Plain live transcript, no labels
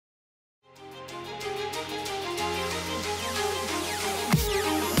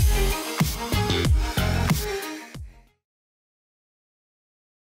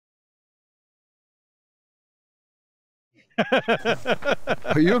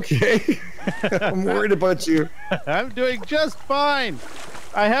Are you okay? I'm worried about you. I'm doing just fine.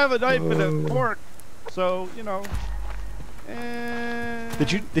 I have a knife and a fork, so you know.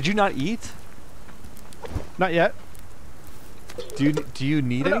 Did you not eat? Not yet. Do you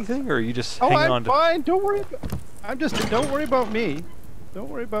need anything, or are you just hanging on I'm to? fine. Don't worry. Don't worry about me. Don't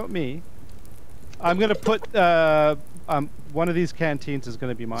worry about me. I'm gonna put one of these canteens is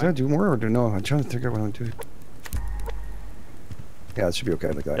gonna be mine. Does that do more or do no? I'm trying to figure out what I'm doing. Yeah, it should be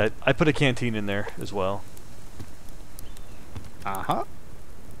okay like that. I put a canteen in there as well. Uh-huh.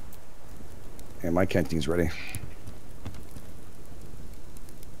 Yeah, my canteen's ready.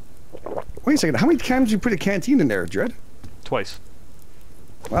 Wait a second, how many times did you put a canteen in there, Dread? Twice.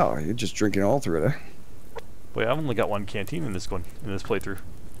 Wow, you're just drinking all through it, eh? Wait, I've only got one canteen in this playthrough.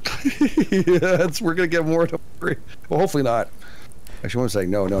 Yeah, we're gonna get more. Don't worry. Well, hopefully not. Actually, I want to say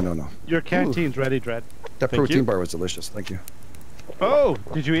no. Your canteen's ready, Dread. That protein bar was delicious. Thank you. Oh,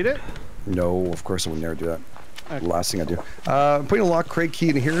 did you eat it? No, of course I would never do that. Okay. Last thing I do. I'm putting a lock crate key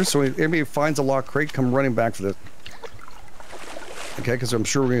in here, so if anybody finds a lock crate, come running back for this. Okay, because I'm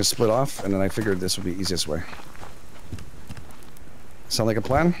sure we're gonna split off, and then I figured this would be the easiest way. Sound like a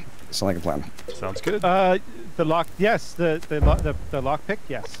plan? Sound like a plan. Sounds good. The lock, yes. The lock pick,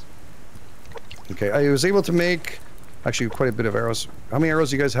 yes. Okay, I was able to make actually quite a bit of arrows. How many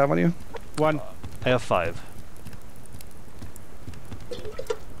arrows do you guys have on you? One. I have 5.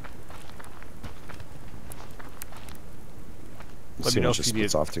 Let me know if you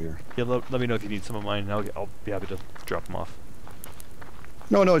need. Off to here. Yeah, let me know if you need some of mine, and I'll be happy to drop them off.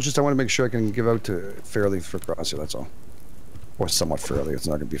 No, it's just I want to make sure I can give out to fairly for Crosshair, that's all. Or somewhat fairly. It's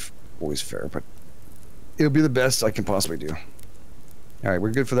not going to be always fair, but it'll be the best I can possibly do. All right,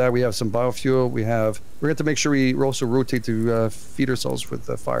 we're good for that. We have some biofuel. We're going to have to make sure we also rotate to feed ourselves with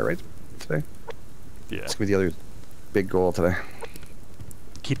fire, right? Today? Yeah. That's going to be the other big goal today.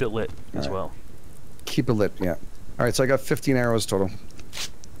 Keep it lit as well. Keep it lit, yeah. All right, so I got 15 arrows total.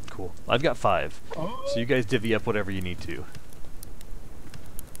 Cool. I've got 5. Oh. So you guys divvy up whatever you need to.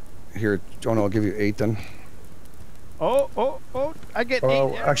 Here, oh no, I'll give you 8 then. Oh, I get 8.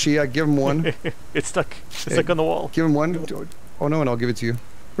 Oh, actually, yeah, give him 1. It's stuck. It's stuck on the wall. Give him 1. Oh no, and I'll give it to you.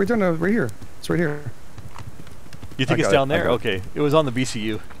 Right down, right here. It's right here. You think it's down there? Okay. It was on the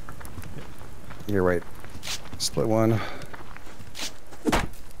BCU. You're right. Split 1.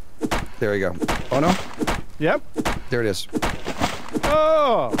 There you go. Oh no? Yep. There it is.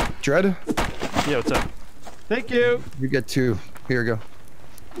 Oh! Dread? Yeah, what's up? Thank you. You get 2. Here you go.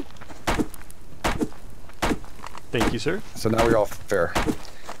 Thank you, sir. So now we're all fair.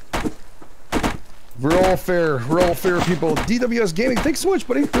 We're all fair. We're all fair people. DWS Gaming, thanks so much,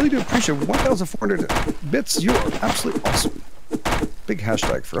 buddy. Really do appreciate it. 1,400 bits. You are absolutely awesome. Big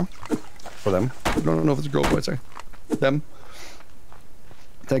hashtag for them. I don't know if it's a girl or boy, sorry. Them.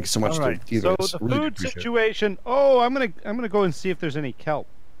 Thank you so much. All right. So the food situation. Oh, I'm gonna go and see if there's any kelp.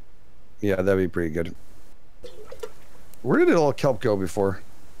 Yeah, that'd be pretty good. Where did all kelp go before?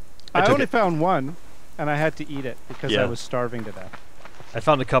 I only found 1, and I had to eat it because I was starving to death. I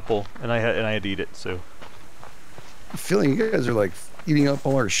found a couple, and I had to eat it. So. I'm feeling you guys are like eating up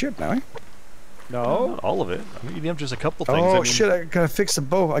all our shit now. Eh? No, not all of it. I'm eating up just a couple things. Oh shit! I gotta fix the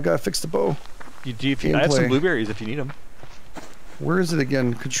bow. I have some blueberries if you need them. Where is it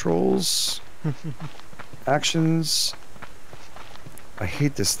again? Controls, actions. I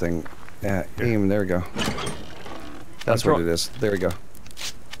hate this thing. Aim. There we go. That's what it is. There we go.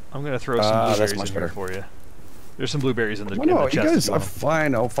 I'm gonna throw some blueberries in here for you. There's some blueberries in the, no, chest. You guys are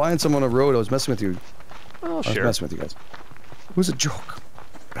fine. I'll find someone on the road. I was messing with you. Oh, sure. I was messing with you guys. It was a joke.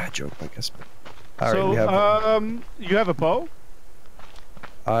 Bad joke, I guess. But... All so, right, we have, you have a bow?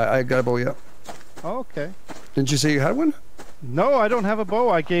 I got a bow, yeah. Oh, okay. Didn't you say you had one? No, I don't have a bow.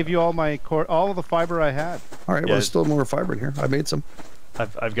 I gave you all all the fiber I had. All right, well, there's still more fiber in here. I made some.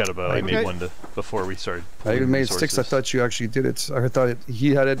 I've got a bow. I made one before we started. I even made sticks. I thought you actually did it. I thought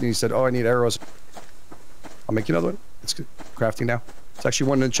he had it, and he said, "Oh, I need arrows." I'll make you another one. It's good. Crafting now. It's actually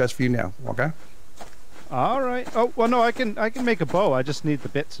one in the chest for you now. Okay. All right. Oh well, no, I can make a bow. I just need the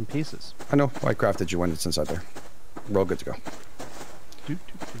bits and pieces. I know. I crafted you one. It's inside there. We're all good to go.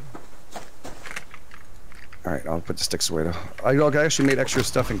 All right, I'll put the sticks away. I actually made extra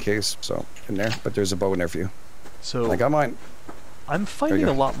stuff in case, so in there. But there's a bow in there for you. So I got mine. I'm finding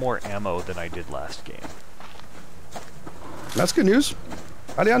a lot more ammo than I did last game. That's good news.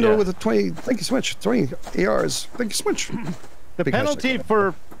 Alejandro with a 20. Thank you so much. 20 ARs. Thank you so much. The penalty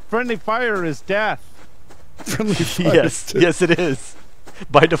for friendly fire is death. Friendly fire. Yes, it is.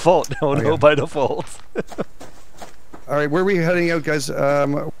 By default. No, by default. All right, where are we heading out, guys?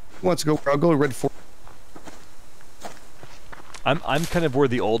 Who wants to go? I'll go to Red Fort. I'm kind of where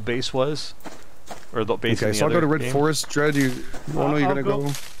the old base was, or the base. Okay, so I'll go to Red Forest. Dread, you know you're gonna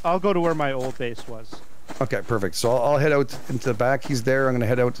go? I'll go to where my old base was. Okay, perfect. So I'll head out into the back. He's there. I'm gonna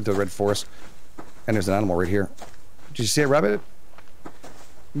head out into the Red Forest, and there's an animal right here. Did you see a rabbit?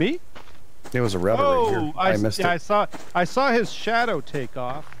 Me? There was a rabbit right here. I missed it. I saw his shadow take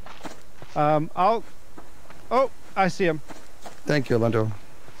off. Oh, I see him. Thank you, Lando.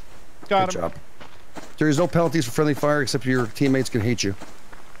 Got Good him. job. There is no penalties for friendly fire except your teammates can hate you.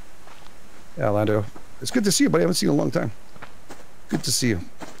 Yeah, Lando. It's good to see you, buddy. I haven't seen you in a long time. Good to see you.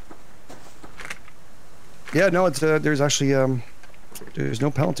 Yeah, no, it's there's actually there's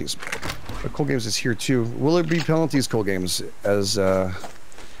no penalties. But Cold Games is here too. Will there be penalties, Cold Games, as I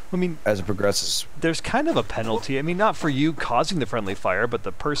mean, as it progresses? There's kind of a penalty. I mean, not for you causing the friendly fire, but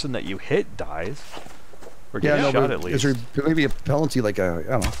the person that you hit dies. Or gets shot at least. Is there maybe a penalty, like I don't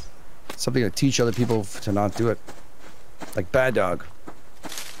know, something to teach other people to not do it, like bad dog?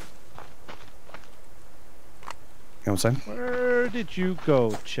 You know what I'm saying? Where did you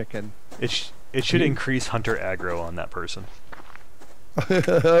go, chicken? It should increase hunter aggro on that person.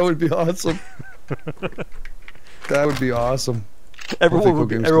 That would be awesome. That would be awesome. Everyone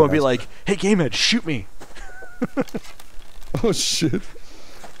would be like, "Hey, Game Edge, shoot me!" Oh shit!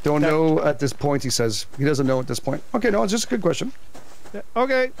 Don't know at this point. He says he doesn't know at this point. Okay, no, it's just a good question. Yeah,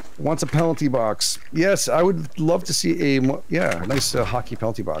 okay. Wants a penalty box? Yes, I would love to see a nice hockey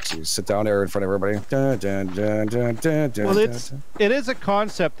penalty box. You sit down there in front of everybody. Dun, dun, dun, dun, dun, dun, well, it is a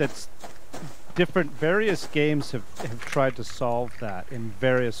concept that's different. Various games have tried to solve that in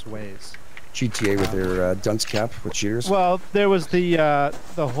various ways. GTA with their dunce cap with cheaters. Well, there was the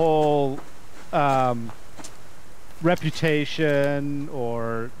whole reputation,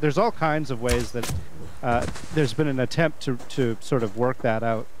 or there's all kinds of ways that there's been an attempt to sort of work that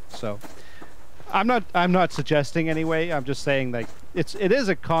out. So I'm not suggesting anyway. I'm just saying like it is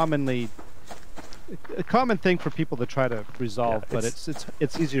a common thing for people to try to resolve, but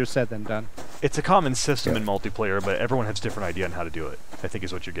it's easier said than done. It's a common system in multiplayer, but everyone has a different idea on how to do it. I think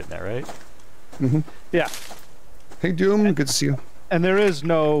is what you're getting at, right? Mm-hmm. Yeah. Hey Doom, good to see you. And there is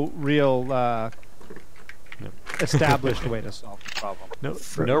no real established way to solve the problem.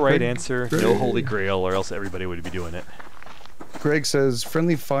 No right answer, no holy grail, or else everybody would be doing it. Greg says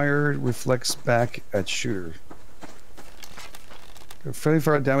friendly fire reflects back at shooter. Friendly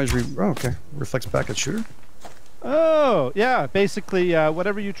fire damage reflects back at shooter. Oh yeah, basically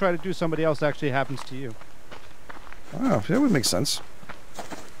whatever you try to do, somebody else actually happens to you. Oh, that would make sense.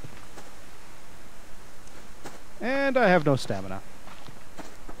 And I have no stamina.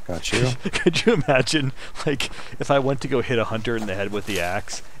 Got you. Could you imagine, like, if I went to go hit a hunter in the head with the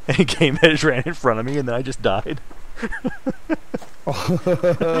axe, and Game Edge ran in front of me, and then I just died?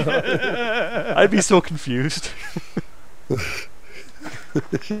 I'd be so confused.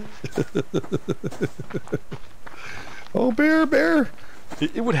 Oh, bear!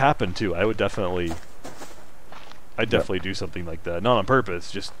 It would happen too. I'd definitely do something like that. Not on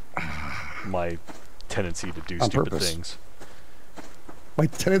purpose, just my tendency to do stupid things. My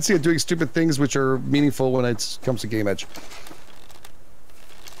tendency of doing stupid things which are meaningful when it comes to Game Edge.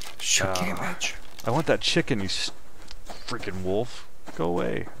 Game Edge. I want that chicken, you freaking wolf. Go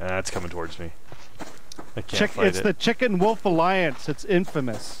away. That's coming towards me. I can't fight it. It's the Chicken Wolf Alliance. It's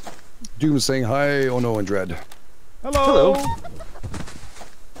infamous. Doom saying hi, oh no, and Dread. Hello.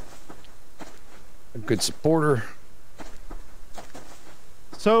 A good supporter.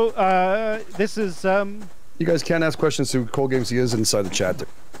 So, this is, You guys can ask questions to Cold Games. He is inside the chat there,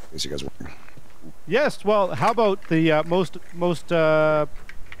 in case you guys were. Yes, well, how about the most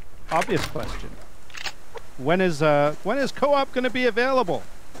obvious question? When is co-op going to be available?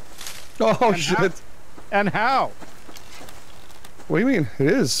 Oh, shit. And how? What do you mean? It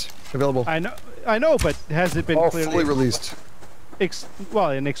is available. I know, but has it been clearly fully released? Well,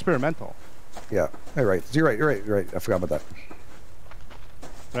 in experimental. Yeah, you're right. You're right. I forgot about that.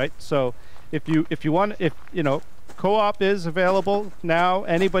 Right. So, if you know, co-op is available now.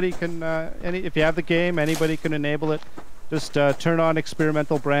 Anybody can. If you have the game, anybody can enable it. Just turn on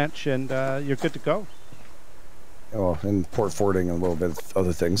experimental branch, and you're good to go. Oh, and port forwarding and a little bit of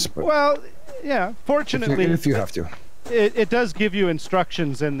other things. But well, yeah. Fortunately, if you have to. It does give you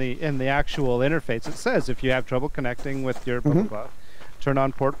instructions in the actual interface. It says if you have trouble connecting with your blah, blah, blah, turn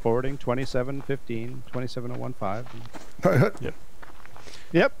on port forwarding 2715, 27015.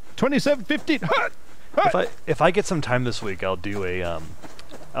 Yep, 2715. If I get some time this week, I'll do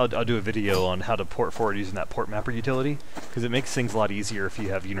a video on how to port forward using that port mapper utility, because it makes things a lot easier if you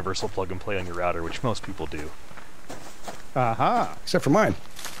have universal plug and play on your router, which most people do. Aha. Except for mine.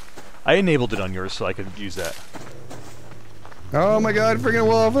 I enabled it on yours so I could use that. Oh my god, freaking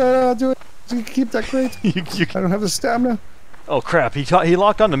wolf! Do it. Keep that crate. I don't have the stamina. Oh crap! He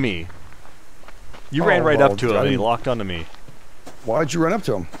locked onto me. You ran right up to him and he locked onto me. Why'd you run up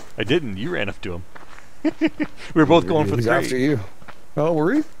to him? I didn't. You ran up to him. We were both going for the crate. After you. Oh,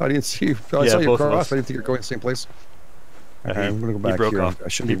 were you? I didn't see you. I saw you car off. I didn't think you were going the same place. Okay, I'm gonna go back here. Off. I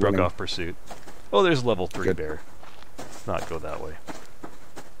shouldn't be broke running. off pursuit. Oh, there's level 3 bear. Let's not go that way.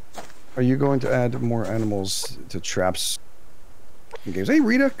 Are you going to add more animals to traps in games? Hey,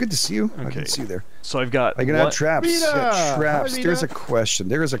 Rita, good to see you. Okay. I didn't see you there. So I've got. I can add traps. Rita! Yeah, traps. Hi, Rita. There's a question.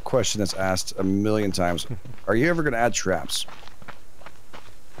 There is a question that's asked a million times. Are you ever going to add traps?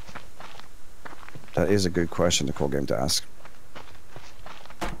 That is a good question, Nicole Game, to ask.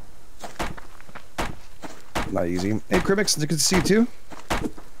 Not easy. Hey, Crimix, good to see you too.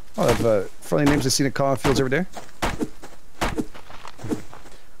 Oh, I have friendly names I've seen at Collin Fields every day.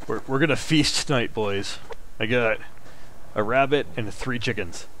 We're gonna feast tonight, boys. I got a rabbit and 3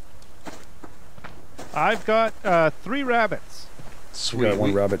 chickens. I've got 3 rabbits. Sweet. We got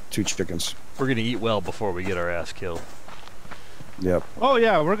 1 rabbit, 2 chickens. We're gonna eat well before we get our ass killed. Yep. Oh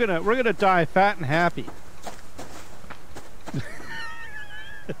yeah, we're gonna die fat and happy.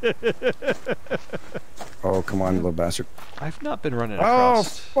 Oh, come on, you little bastard. I've not been running Oh,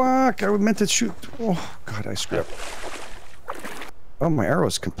 across. fuck. I meant to shoot. Oh, God, I screwed up. Oh, my arrow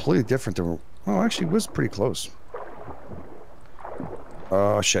is completely different than... Oh, actually, it was pretty close.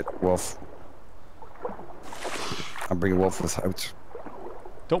 Oh, shit. Wolf. I'm bringing Wolf out.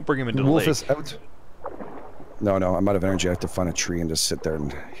 Don't bring him into the Wolf lake. is out. No, I'm out of energy. I have to find a tree and just sit there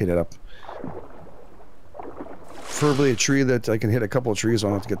and hit it up. Preferably a tree that I can hit a couple of trees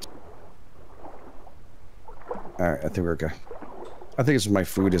on to get... Alright, I think we're okay. I think it's my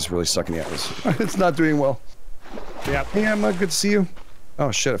food is really sucking the atlas. It's not doing well. Yeah. Hey, Emma, good to see you.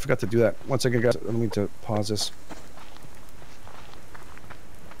 Oh shit, I forgot to do that. One second, guys. Let me to pause this.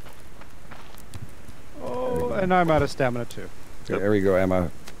 Oh, and I'm out of stamina too. Okay, there we go,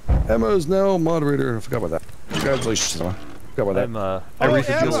 Emma. Emma is now moderator. I forgot about that. Congratulations, Emma. Forgot about that. I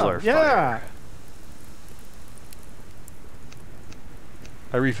refilled Emma, our fire. yeah.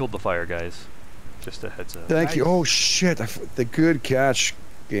 I refilled the fire, guys. Just a heads up. Thank you. Nice. Oh shit, the good catch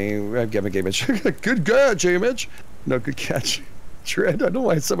game. Game image. Good catch, image. No, good catch. Dread. I don't know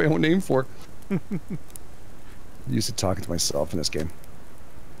why I said my own name for. I'm used to talking to myself in this game.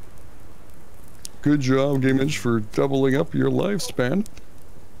 Good job, Game Edge, for doubling up your lifespan.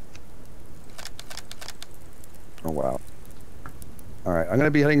 Oh wow. All right, I'm gonna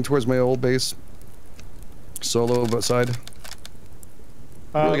be heading towards my old base. Solo side.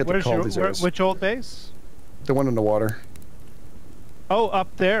 Really get to Where's call these areas. which old base? The one in the water. Oh,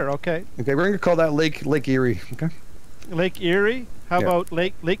 up there. Okay. Okay, we're gonna call that Lake Erie. Okay. Lake Erie. How Yeah. about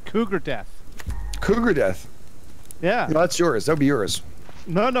Lake Cougar Death? Cougar Death. Yeah. No, that's yours. That would be yours.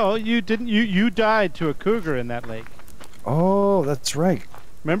 No, you didn't. You died to a cougar in that lake. Oh, that's right.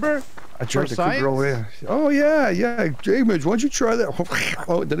 Remember? I tried For to cougar all the way. Oh yeah. Image, why don't you try that?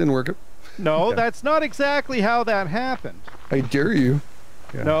 Oh, it didn't work. No, Okay. that's not exactly how that happened. I dare you.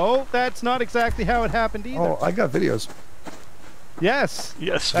 Yeah. No, that's not exactly how it happened either. Oh, I got videos. Yes.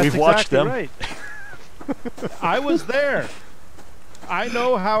 Yes, That's we've watched exactly them. Right. I was there. I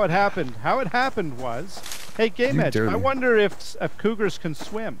know how it happened. How it happened was, hey, Game You Edge, dare I me. wonder if cougars can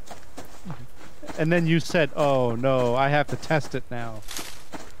swim. And then you said, oh no, I have to test it now.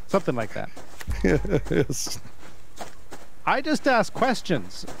 Something like that. Yes. I just ask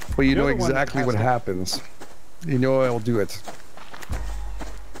questions. But you know You're the one that exactly what tested. happens. You know I'll do it.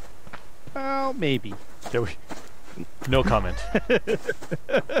 Well, maybe. Yeah, no comment.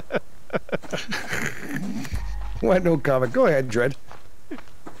 What? No comment. Go ahead, Dread.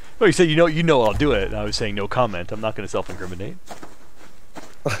 Well, you said you know I'll do it. And I was saying no comment. I'm not going to self-incriminate.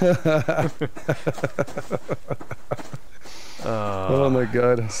 Oh my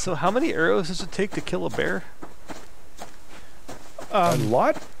god. So how many arrows does it take to kill a bear? A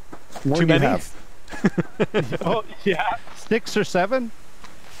lot? More Too than you many? have. Oh, yeah. 6 or 7?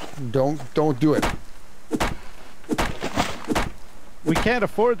 Don't do it. We can't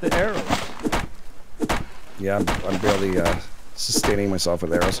afford the arrows. Yeah, I'm barely sustaining myself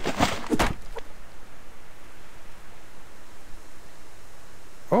with arrows.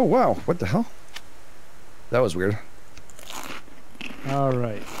 Oh wow, what the hell? That was weird. All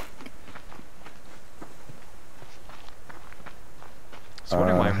right. I was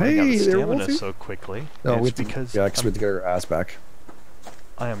wondering why I'm running out hey of there, stamina Wolfie. so quickly. No, And we it's have to, because yeah, 'cause we have to get our ass back.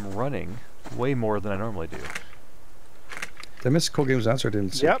 I am running way more than I normally do. Did I miss Cool Games answer? I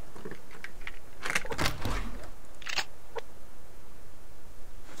didn't see. Yep.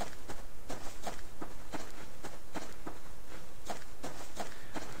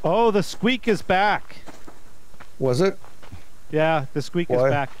 Oh, the squeak is back. Was it? Yeah, the squeak Why?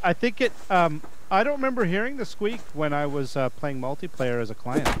 is back. I think it. I don't remember hearing the squeak when I was playing multiplayer as a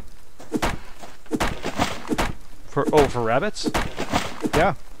client. For rabbits?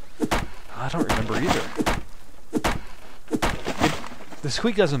 Yeah. I don't remember either. The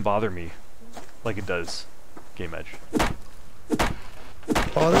squeak doesn't bother me like it does Game Edge.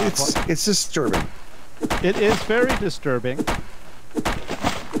 Oh, it's disturbing. It is very disturbing.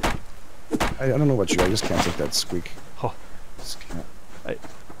 I don't know about you. I just can't take that squeak. Oh. Just can't.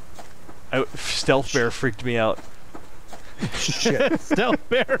 Stealth bear freaked me out. Shit. Stealth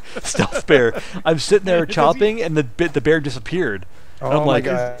bear. Stealth bear. I'm sitting there chopping, and the bear disappeared. And Oh I'm my like,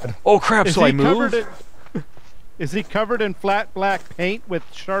 god. oh crap! Is So I he move. Is he covered in flat black paint with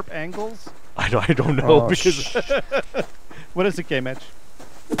sharp angles? I don't know Oh, because What is it, Game Edge?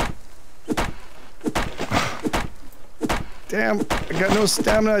 Damn, I got no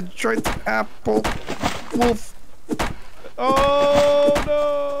stamina. I tried the apple. Wolf. Oh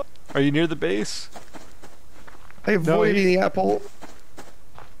no! Are you near the base? I avoided the apple.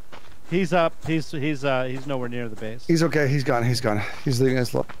 He's up. He's nowhere near the base. He's okay. He's gone. He's gone. He's leaving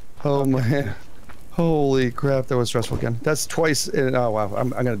us. Oh man. Holy crap, that was stressful again. That's twice in, oh wow, I'm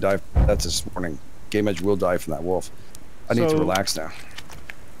gonna die. That's this morning. Game Edge will die from that wolf. I need to relax now.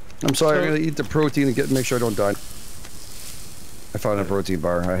 I'm sorry, I'm gonna eat the protein and make sure I don't die. I found a protein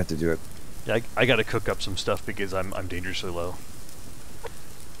bar, I had to do it. Yeah, I gotta cook up some stuff because I'm dangerously low.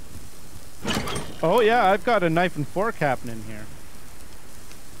 Oh yeah, I've got a knife and fork happening here.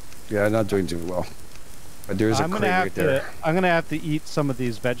 Yeah, I'm not doing too well. But there's a crate right there. I'm gonna have to eat some of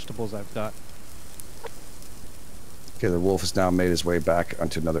these vegetables I've got. Okay, the wolf has now made his way back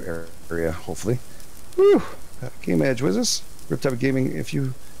onto another area, hopefully. Woo! Game Edge, what is this? Riptide Gaming, if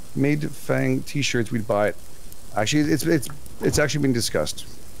you made Fang t-shirts, we'd buy it. Actually, it's actually been discussed.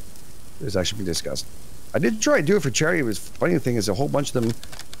 It's actually been discussed. I did try to do it for charity. It was funny thing is a whole bunch of them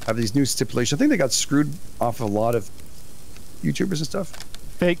have these new stipulations. I think they got screwed off a lot of YouTubers and stuff.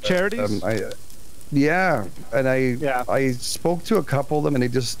 Fake charities? Yeah, and I spoke to a couple of them and they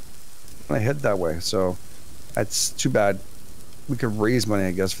just head that way. So that's too bad. We could raise money,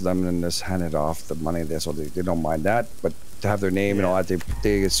 I guess, for them and just hand it off the money there, so they don't mind that. But to have their name and all that,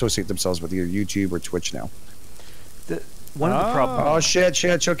 they associate themselves with either YouTube or Twitch now. One of the problems. Oh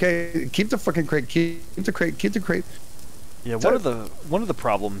shit! Okay, keep the fucking crate. Keep the crate. Keep the crate. Yeah, one of the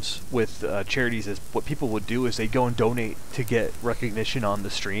problems with charities is what people would do is they'd go and donate to get recognition on the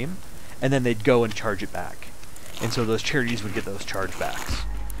stream, and then they'd go and charge it back, and so those charities would get those chargebacks,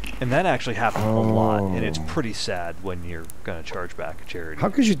 and that actually happened a lot, and it's pretty sad when you're gonna charge back a charity. How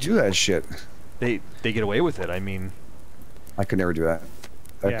could you do that shit? They get away with it. I mean, I could never do that.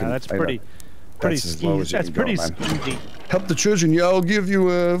 That's pretty. Pretty skeezy. That's pretty skeezy. Help the children. Yeah, I'll give you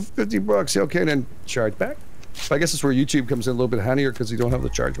 $50. Yeah, okay, and then charge back. But I guess that's where YouTube comes in a little bit handier because you don't have the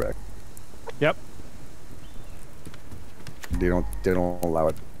chargeback. Yep. They don't allow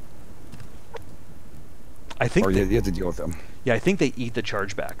it. I think or you have to deal with them. Yeah, I think they eat the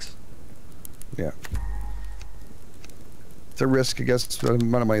chargebacks. Yeah. It's a risk, I guess. The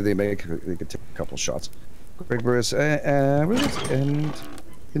amount of money they make, they could take a couple shots. Greg Burris, and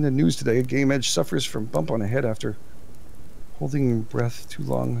in the news today, Game Edge suffers from bump on the head after holding breath too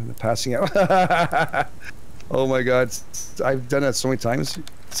long and passing out. Oh my god, I've done that so many times.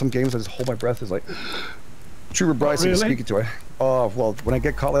 Some games I just hold my breath. It's like Trooper Bryson is speaking to it. Oh well, when I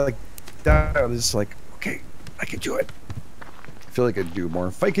get caught like that, I'm just like, okay, I can do it. I feel like I do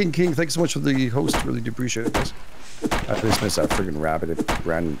more. Viking King, thanks so much for the host. Really do appreciate it, guys. I just missed that friggin' rabbit. It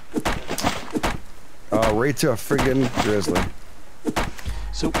ran right to a friggin' grizzly.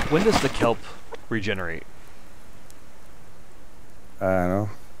 So when does the kelp regenerate? I don't know.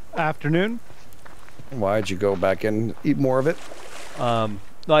 Afternoon. Why'd you go back in, eat more of it? No,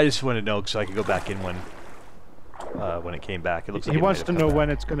 I just wanted to know so I could go back in when it came back. It looks like he wants to know when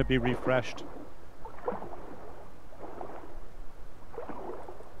it's going to be refreshed.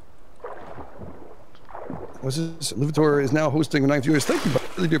 What's this? Livator is now hosting 9 viewers. Thank you, but I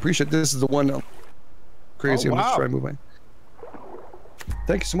really do appreciate it. This is the one crazy. Oh, wow. I'm just trying to move by.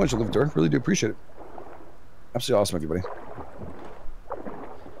 Thank you so much, Livator. Really do appreciate it. Absolutely awesome, everybody.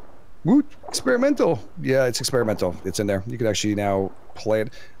 Woot! Experimental. Yeah, it's experimental. It's in there. You can actually now play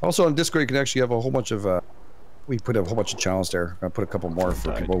it. Also on Discord, you can actually have a whole bunch of. We put a whole bunch of channels there. I put a couple more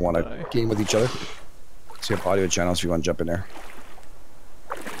for people who want to game with each other. So you have audio channels if you want to jump in there.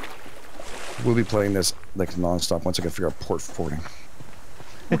 We'll be playing this like non-stop once I can figure out port forwarding.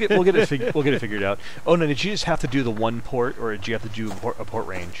 we'll get it figured out. Oh no, did you just have to do the one port, or did you have to do a port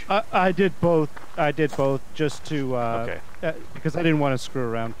range? I did both. I did both just to Okay. Because I didn't want to screw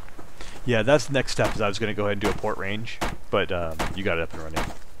around. Yeah, that's the next step. Is I was going to go ahead and do a port range, but you got it up and running.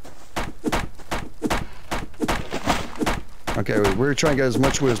 Okay, we're trying to get as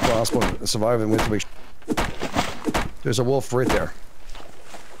much wood as possible and survive, and we have to make sure. There's a wolf right there.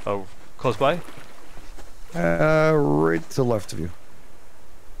 Oh, close by? Right to the left of you.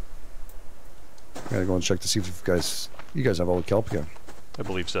 I gotta go and check to see if you guys have all the kelp yet. I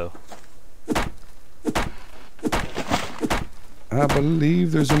believe so. I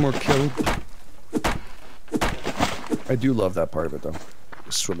believe there's no more kelp. I do love that part of it though.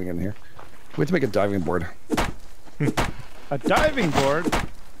 Just swimming in here. We have to make a diving board. A diving board?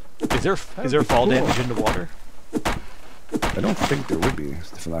 Is there fall cool. damage into water? I don't think there would be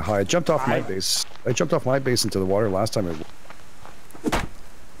from that high. I jumped off my base. I jumped off my base into the water last time. Alright,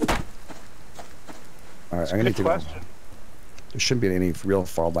 I'm gonna need to go. There shouldn't be any real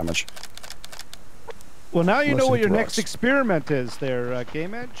fall damage. Well, now you know what your rocks. next experiment is there,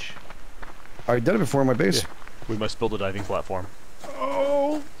 Game Edge. I've done it before in my base. Yeah. We must build a diving platform.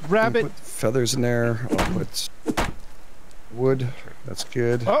 Oh, rabbit. Put feathers in there. I'll put wood. That's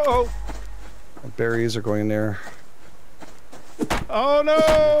good. Uh-oh. Berries are going in there. Oh, no.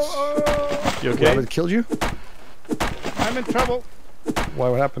 Oh. You okay? Rabbit killed you? I'm in trouble. Why?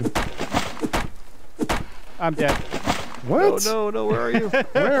 What happened? I'm dead. What? No, where are you?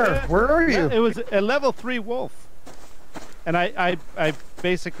 Where are you? It was a level 3 wolf. And I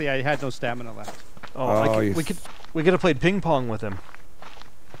basically, I had no stamina left. Oh, we could have played ping pong with him.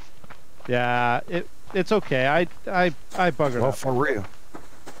 Yeah, it's okay. I buggered Well, up. for real.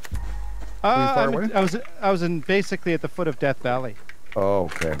 far away? I was in basically at the foot of Death Valley. Oh,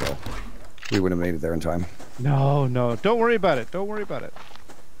 okay. Well, we wouldn't have made it there in time. No, don't worry about it. Don't worry about it.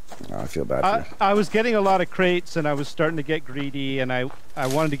 Oh, I feel bad for you. I was getting a lot of crates, and I was starting to get greedy, and I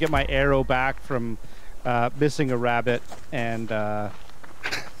wanted to get my arrow back from missing a rabbit, and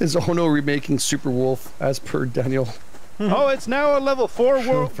Is Ono remaking Super Wolf as per Daniel? oh, it's now a level 4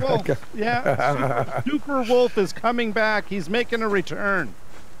 wolf. Yeah, Super Wolf is coming back. He's making a return.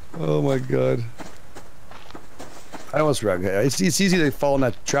 Oh my god. I almost read. It's easy to fall in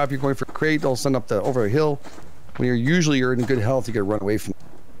that trap. You're going for a crate, all of a sudden over a hill. When you're in good health, you gotta run away from.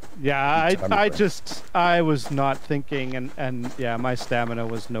 Yeah, I was not thinking, and yeah, my stamina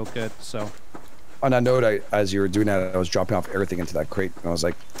was no good. So on that note, as you were doing that, I was dropping off everything into that crate, and I was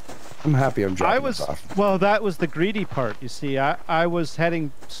like, I'm happy I'm dropping this off. Well, that was the greedy part. You see, I was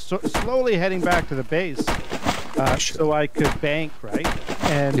slowly heading back to the base, so I could bank, right?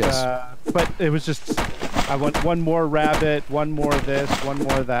 And yes. But it was just, I want one more rabbit, one more this, one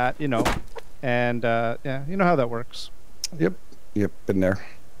more that, you know, and yeah, you know how that works. Yep, been there.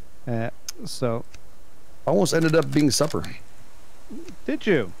 So Almost ended up being supper. Did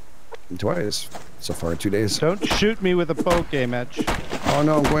you? Twice so far in 2 days. Don't shoot me with a bow, Game Edge. Oh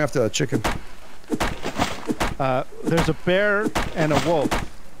no, I'm going after that chicken. There's a bear and a wolf.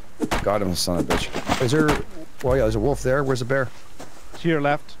 Got him, son of a bitch. Is there? Well, yeah, there's a wolf there. Where's the bear? To your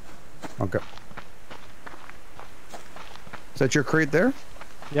left. Okay. Is that your crate there?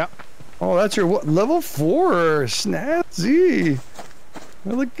 Yeah. Oh, that's your level 4 snazzy.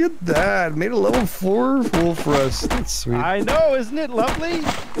 Well, look at that. Made a level 4 wolf for us. That's sweet. I know, isn't it lovely?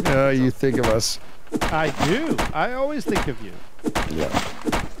 Yeah, you think of us. I do. I always think of you.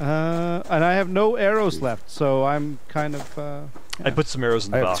 Yeah. And I have no arrows left, so I'm kind of. Yeah. I put some arrows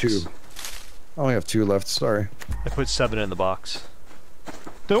in the I have box. 2. I only have 2 left. Sorry. I put 7 in the box.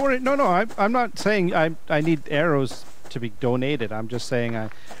 Don't worry. No. I'm not saying I need arrows to be donated. I'm just saying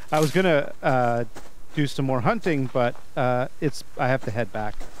I was gonna do some more hunting, but I have to head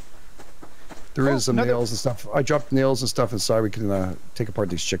back. There is some nails and stuff. I dropped nails and stuff inside. We can take apart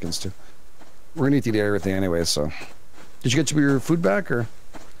these chickens too. We're gonna need to eat everything anyway. So, did you get your food back or?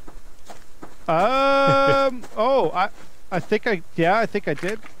 Oh, I think I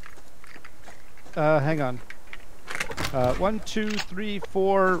did. Hang on. 1, 2, 3,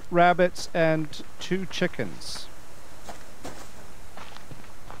 4 rabbits and 2 chickens.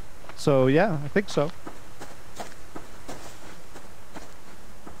 So yeah, I think so.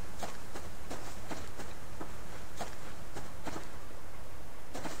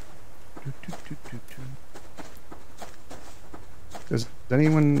 Does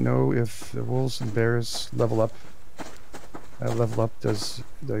anyone know if the wolves and bears level up? Does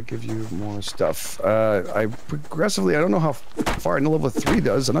that give you more stuff? I progressively, I don't know how far. I know level 3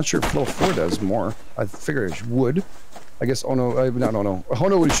 does. I'm not sure if level 4 does more. I figure it would. I guess no.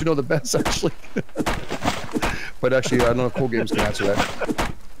 Ono should know the best actually. But actually, I don't know if Cool Games can answer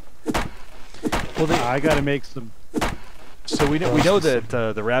that. Well, I gotta make some. So we know that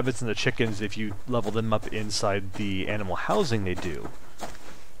the rabbits and the chickens, if you level them up inside the animal housing, they do.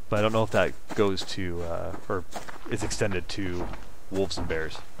 But I don't know if that goes to or is extended to wolves and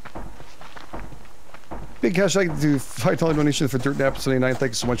bears. Big cash, I do $5 donation for Dirt Nap 79.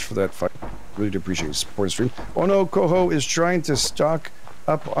 Thank you so much for that. Really do appreciate you supporting the stream. Oh no, Coho is trying to stock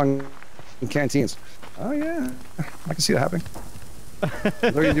up on canteens. Oh yeah, I can see that happening.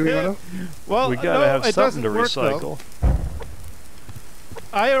 What are you doing, Otto? Well, we gotta have something to recycle.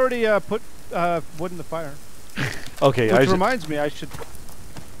 I already put wood in the fire. Okay, which reminds me, I should.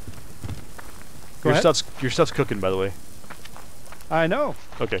 Your stuff's cooking, by the way. I know.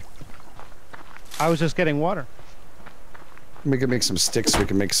 Okay. I was just getting water. We can make some sticks. We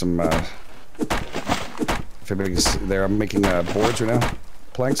can make some. If everybody's there, I'm making boards right now,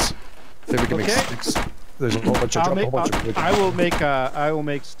 planks. If we can make sticks. There's a whole bunch of. I will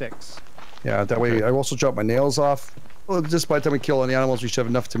make sticks. Yeah, that way I also drop my nails off. Well, just by the time we kill any animals, we should have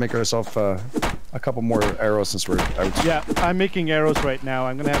enough to make ourselves a couple more arrows since we're out. Yeah, I'm making arrows right now.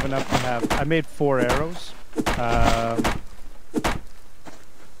 I'm gonna have enough to have. I made 4 arrows.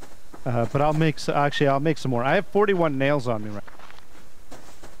 But I'll make I'll make some more. I have 41 nails on me right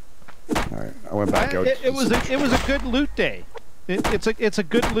now. All right, I went back out. It was a good loot day. It's a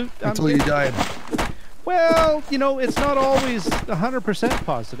good loot. Until you died. Well, you know, it's not always 100%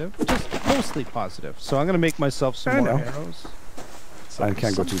 positive, just mostly positive. So I'm gonna make myself some more arrows. I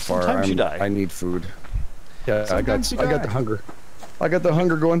can't go too far. Sometimes you die. I need food. Yeah, Sometimes I got the hunger. I got the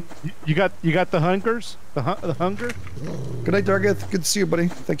hunger going. You got the hungers? The hunger? Good night, Dargeth. Good to see you, buddy.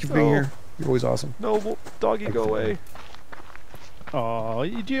 Thank you for being here. You're always awesome. No, doggy, go away. Oh,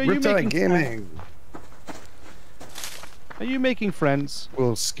 you Riptide Gaming. Are you making friends?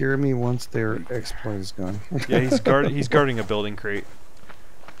 Will scare me once their exploit is gone. Yeah, he's guarding a building crate.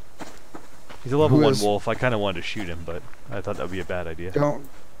 He's a level 1 wolf. I kind of wanted to shoot him, but I thought that would be a bad idea. Don't.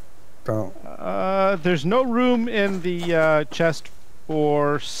 There's no room in the chest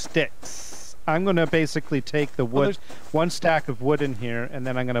for sticks. I'm gonna basically take the wood, 1 stack of wood in here, and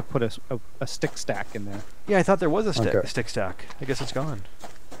then I'm gonna put a stick stack in there. Yeah, I thought there was a stick stack. I guess it's gone.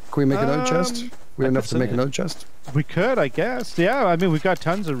 Can we make another chest? We have enough to make another chest? We could, I guess. Yeah, I mean, we've got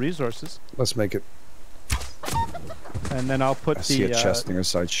tons of resources. Let's make it. And then I'll put see a chest near the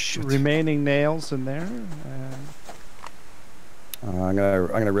side. Shit. Remaining nails in there. I'm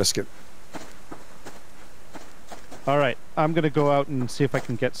gonna risk it. All right, I'm gonna go out and see if I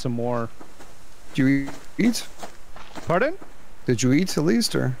can get some more. Do you eat? Pardon? Did you eat at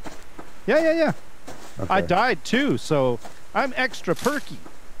least, or? Yeah. Okay. I died too, so I'm extra perky.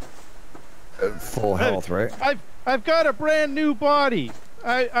 Full health, right? I've got a brand new body.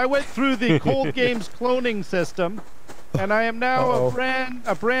 I went through the Cold Games cloning system, and I am now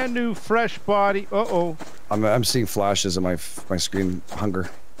a brand new fresh body. I'm seeing flashes on my screen. Hunger.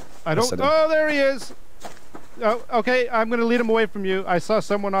 Oh, there he is. Oh, okay, I'm gonna lead him away from you. I saw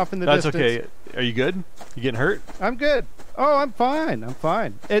someone off in the distance. That's okay. Are you good? You getting hurt? I'm good. Oh, I'm fine.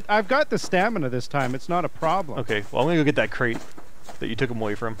 I've got the stamina this time. It's not a problem. Okay. Well, I'm gonna go get that crate that you took him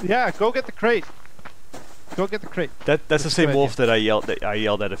away from. Yeah, go get the crate. Go get the crate. That's the same wolf that I yelled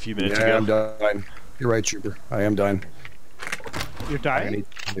at a few minutes ago. Yeah, I'm dying. You're right, Trooper. I am dying. You're dying?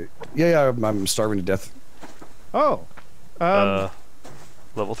 Yeah, I'm starving to death. Oh.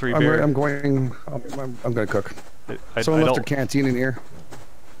 Level 3 bear. I'm gonna cook. Someone left their canteen in here.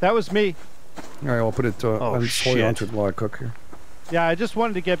 That was me. All right, I'll put it onto it while I cook here. Yeah, I just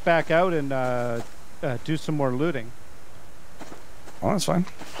wanted to get back out and do some more looting. Oh, that's fine.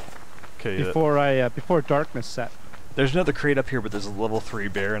 Okay. Before darkness set. There's another crate up here, but there's a level 3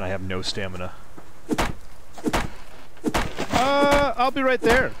 bear, and I have no stamina. I'll be right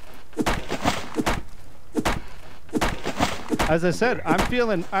there. As I said, I'm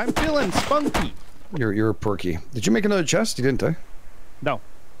feeling spunky. You're perky. Did you make another chest? You didn't, eh? No.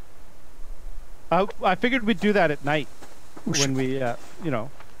 I figured we'd do that at night when we, you know.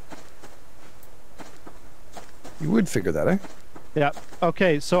 You would figure that, eh? Yeah.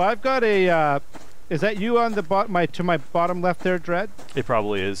 Okay. So I've got a. Is that you on the to my bottom left there, Dread? It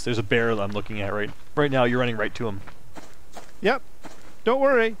probably is. There's a bear I'm looking at right now. You're running right to him. Yep. Don't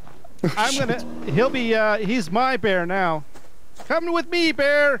worry. I'm gonna. He's my bear now. Come with me,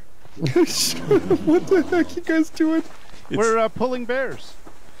 bear. What the heck you guys doing? We're pulling bears.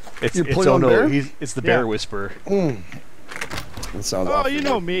 It's the bear whisperer. That sounds Oh, awful. you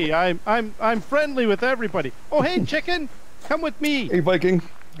know me. I'm friendly with everybody. Oh, hey, chicken, come with me. Hey, Viking.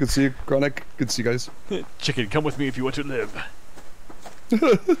 Good to see you. Chronic. Good to see you guys. Chicken, come with me if you want to live.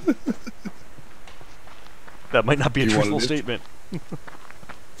 That might not be a truthful statement.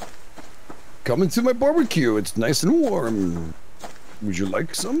 Come into my barbecue. It's nice and warm. Would you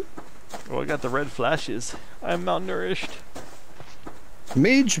like some? Oh, I got the red flashes. I'm malnourished.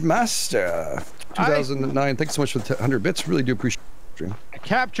 Mage Master, 2009. Thanks so much for the 100 bits. Really do appreciate it. I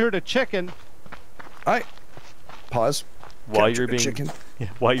captured a chicken. Pause. While Captured you're a being chicken.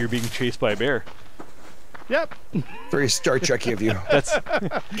 while you're being chased by a bear. Yep. Very Star Trek-y of you. That's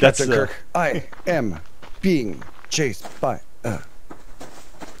Captain Kirk. I am being chased by.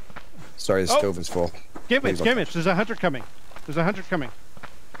 Sorry, the stove is full. Gimmich. There's a hunter coming. There's a hunter coming.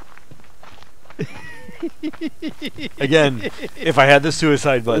 Again, if I had the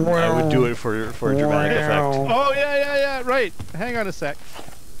suicide button, I would do it for a dramatic effect. Oh yeah. Right. Hang on a sec.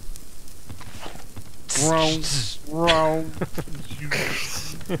 Round.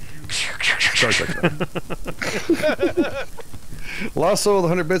 Star Trek. Lasso, the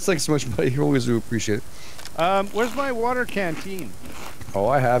 100 bits. Thanks so much, buddy. You always do appreciate it. Where's my water canteen? Oh,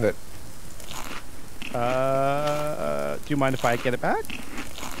 I have it. Do you mind if I get it back?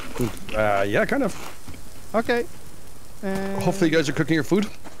 Yeah, kind of. Okay. Hopefully you guys are cooking your food.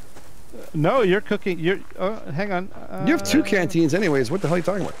 No, you're cooking. Hang on. You have 2 canteens anyways. What the hell are you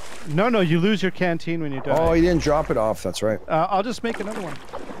talking about? No, you lose your canteen when you die. Oh, you didn't drop it off. That's right. I'll just make another one.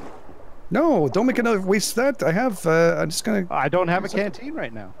 No, don't make another waste that. I have, I'm just gonna... I don't have a canteen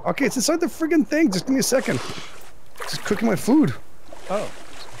right now. Okay, it's inside the friggin' thing. Just give me a second. Just cooking my food. Oh.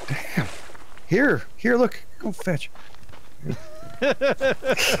 Damn. Here, look. Go fetch.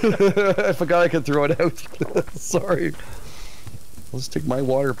 I forgot I could throw it out. Sorry. I'll just take my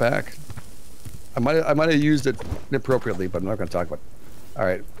water back. I might have used it inappropriately, but I'm not going to talk about it. All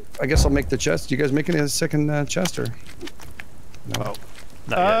right. I guess I'll make the chest. You guys making a second chest or? No. Oh.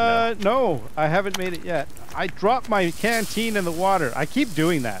 Not yet, no. No, I haven't made it yet. I dropped my canteen in the water. I keep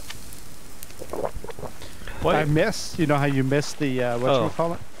doing that. What? I miss. You know how you miss the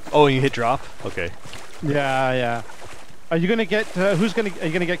whatchamacallit? Oh, and you hit drop? Okay. Yeah. Are you gonna get? Are you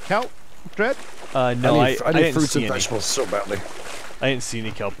gonna get kelp, Dread? No, I need didn't fruits see and any. vegetables so badly. I didn't see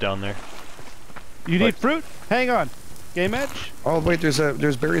any kelp down there. You need fruit? Hang on. Game Edge? Oh wait,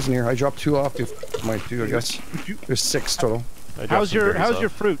 there's berries in here. I dropped 2 off. Might do, I guess. There's 6 total. How's your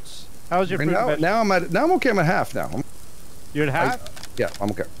fruits? How's your fruit? Now I'm okay. I'm at half now. You're at half? Yeah,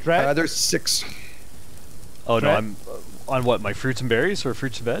 I'm okay. Dread? There's 6. Oh no, Dread? I'm on what? My fruits and berries or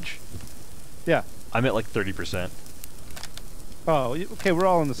fruits and veg? Yeah. I'm at like 30%. Oh, okay. We're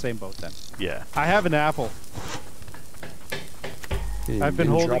all in the same boat then. Yeah. I have an apple. I've been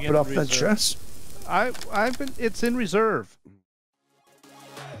holding drop it it off in that reserve. chest. I've been. It's in reserve.